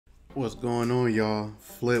What's going on, y'all?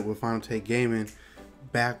 Flip with Final Take Gaming,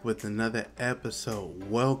 back with another episode.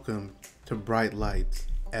 Welcome to Bright Lights,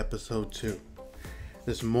 episode 2.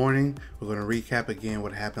 This morning, we're going to recap again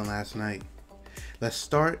what happened last night. Let's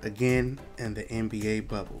start again in the NBA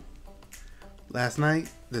bubble. Last night,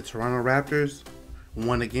 the Toronto Raptors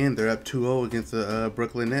won again. They're up 2-0 against the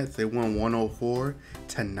Brooklyn Nets. They won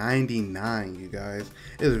 104-99, you guys.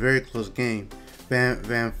 It was a very close game.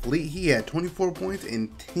 Van Fleet, he had 24 points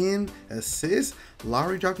and 10 assists.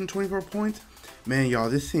 Lowry dropped in 24 points. Man, y'all,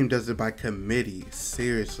 this team does it by committee.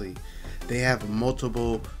 Seriously. They have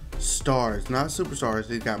multiple stars, not superstars.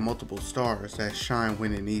 They got multiple stars that shine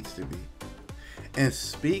when it needs to be. And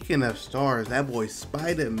speaking of stars, that boy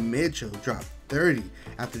Spider Mitchell dropped 30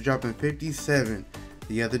 after dropping 57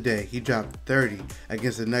 the other day. He dropped 30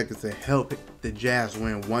 against the Nuggets to help the Jazz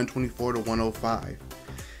win 124-105.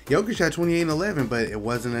 Jokic had 28 and 11, but it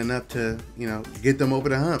wasn't enough to, get them over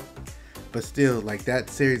the hump. But still, that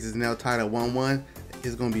series is now tied at 1-1.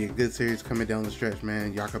 It's going to be a good series coming down the stretch,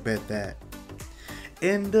 man. Y'all can bet that.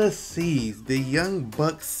 In the C's, the young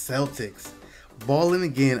Bucks Celtics balling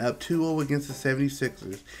again, up 2-0 against the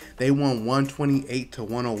 76ers. They won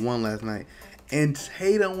 128-101 last night. And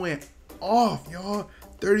Tatum went off, y'all.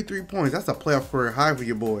 33 points. That's a playoff career high for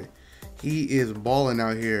your boy. He is balling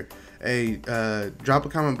out here. Hey, drop a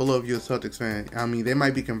comment below if you're a Celtics fan. I mean, they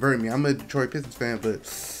might be converting me. I'm a Detroit Pistons fan,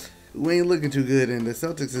 but we ain't looking too good. And the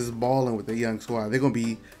Celtics is balling with the young squad. They're going to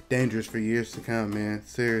be dangerous for years to come, man.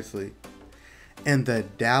 Seriously. And the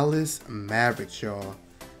Dallas Mavericks, y'all,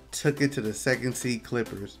 took it to the second seed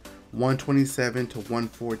Clippers,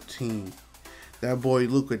 127-114. That boy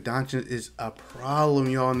Luka Doncic is a problem,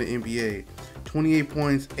 y'all, in the NBA. 28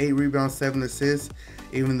 points, 8 rebounds, 7 assists,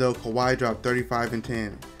 even though Kawhi dropped 35 and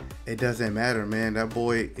 10. It doesn't matter, man. That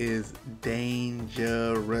boy is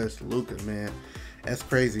dangerous. Luka, man. That's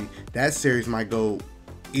crazy. That series might go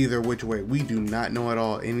either which way. We do not know at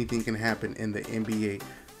all. Anything can happen in the NBA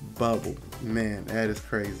bubble. Man, that is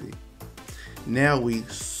crazy. Now we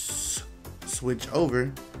switch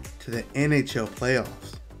over to the NHL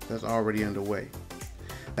playoffs. That's already underway.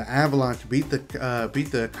 The Avalanche beat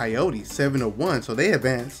the Coyotes 7-1, so they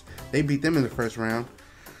advanced. They beat them in the first round.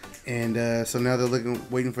 And so now they're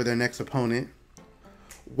waiting for their next opponent.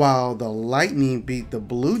 While the Lightning beat the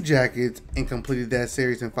Blue Jackets and completed that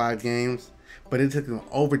series in 5 games. But it took them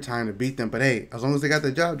overtime to beat them. But hey, as long as they got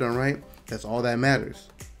the job done right, that's all that matters.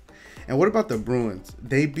 And what about the Bruins?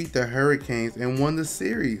 They beat the Hurricanes and won the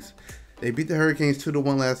series. They beat the Hurricanes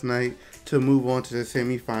 2-1 last night to move on to the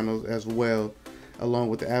semifinals as well, along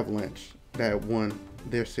with the Avalanche that won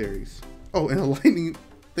their series. Oh, and the Lightning...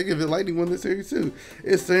 Think of it, Lightning won this series too.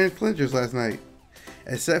 It's series clinchers last night.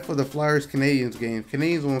 Except for the Flyers-Canadiens game.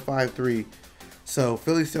 Canadiens won 5-3. So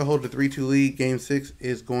Philly still hold the 3-2 lead. Game 6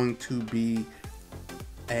 is going to be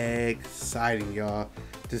exciting, y'all.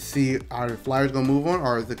 To see are the Flyers going to move on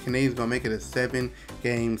or are the Canadiens going to make it a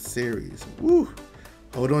 7-game series. Woo!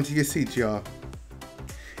 Hold on to your seats, y'all.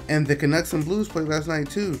 And the Canucks and Blues played last night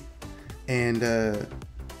too. And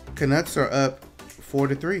Canucks are up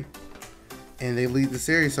 4-3. And they lead the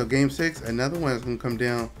series. So game 6, another one is going to come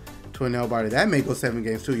down to a nail biter. That may go 7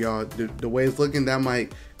 games too, y'all. The way it's looking, that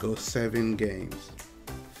might go 7 games.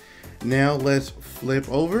 Now let's flip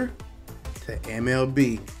over to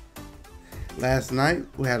MLB. Last night,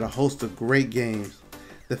 we had a host of great games.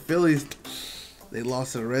 The Phillies, they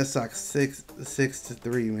lost to the Red Sox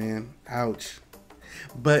 6-3, man. Ouch.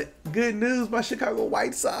 But good news, my Chicago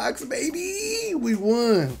White Sox, baby. We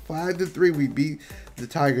won 5-3. We beat the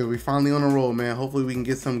Tigers. We finally on a roll, man. Hopefully we can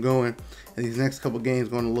get some going in these next couple games,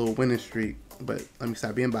 going a little winning streak. But let me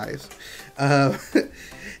stop being biased. And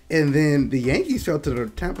then the Yankees fell to the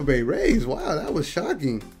Tampa Bay Rays. Wow, that was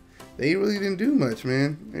shocking. They really didn't do much,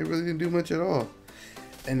 man. They really didn't do much at all.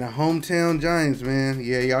 And the hometown Giants, man.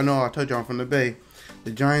 Yeah, y'all know I told y'all I'm from the Bay. The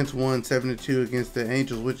Giants won 7-2 against the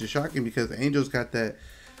Angels, which is shocking because the Angels got that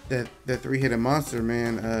 3-headed monster,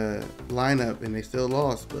 man, lineup, and they still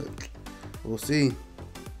lost, but we'll see.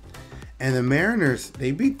 And the Mariners, they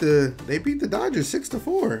beat the Dodgers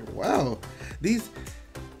 6-4. Wow, these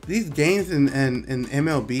games in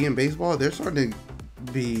MLB and baseball, they're starting to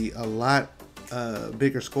be a lot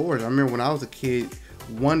bigger scores. I remember when I was a kid,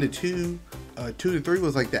 1-2, 2-3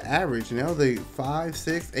 was like the average. Now they 5,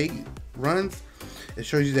 6, 8 runs. It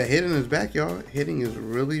shows you that hitting is back, y'all. Hitting is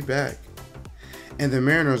really back. And the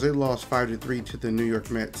Mariners, they lost 5-3 to the New York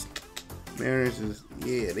Mets. Mariners is,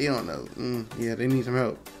 yeah, they don't know. Yeah, they need some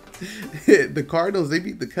help. The Cardinals, they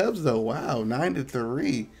beat the Cubs, though. Wow,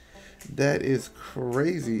 9-3. That is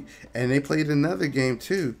crazy. And they played another game,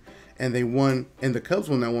 too. and they won, and the Cubs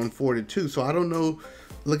won that one 4-2. So I don't know.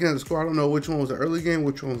 Looking at the score, I don't know which one was the early game,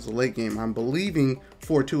 which one was the late game. I'm believing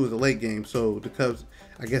 4-2 was the late game. So the Cubs,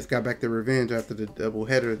 I guess, got back their revenge after the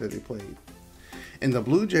doubleheader that they played. And the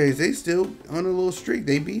Blue Jays, they still on a little streak.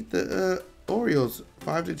 They beat the Orioles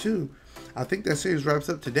 5-2. I think that series wraps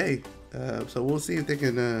up today. So we'll see if they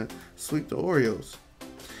can sweep the Orioles.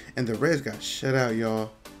 And the Reds got shut out,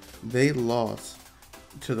 y'all. They lost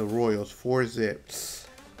to the Royals 4-0.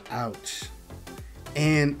 Ouch.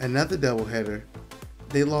 And another doubleheader.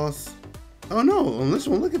 They lost. Oh no, on this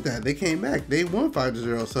one, look at that. They came back. They won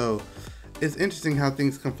 5-0. So it's interesting how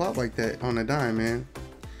things can flop like that on a dime, man.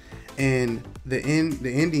 And the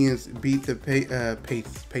Indians beat the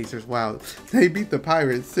Pacers. Wow, they beat the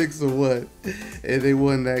Pirates 6-1, and they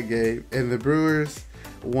won that game. And the Brewers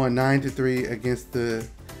won 9-3 against the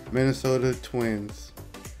Minnesota Twins.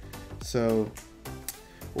 So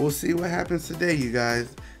we'll see what happens today, you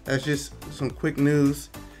guys. That's just some quick news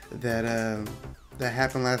that that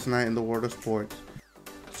happened last night in the world of sports.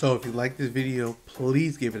 So if you like this video,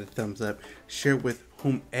 please give it a thumbs up, share it with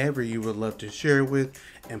whomever you would love to share it with,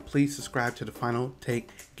 and please subscribe to the Final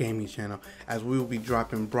Take Gaming channel, as we will be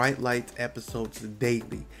dropping Bright Lights episodes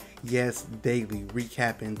daily. Yes, daily,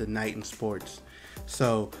 recapping the night in sports.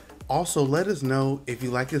 So also let us know if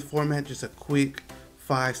you like this format, just a quick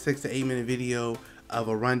 5, 6 to 8 minute video of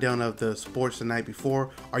a rundown of the sports the night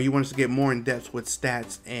before, or you want us to get more in depth with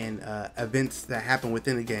stats and events that happen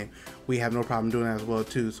within the game. We have no problem doing that as well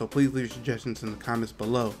too. So please leave your suggestions in the comments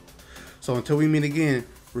below. So until we meet again,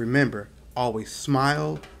 remember, always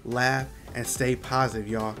smile, laugh, and stay positive,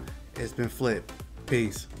 y'all. It's been Flip.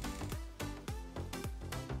 Peace.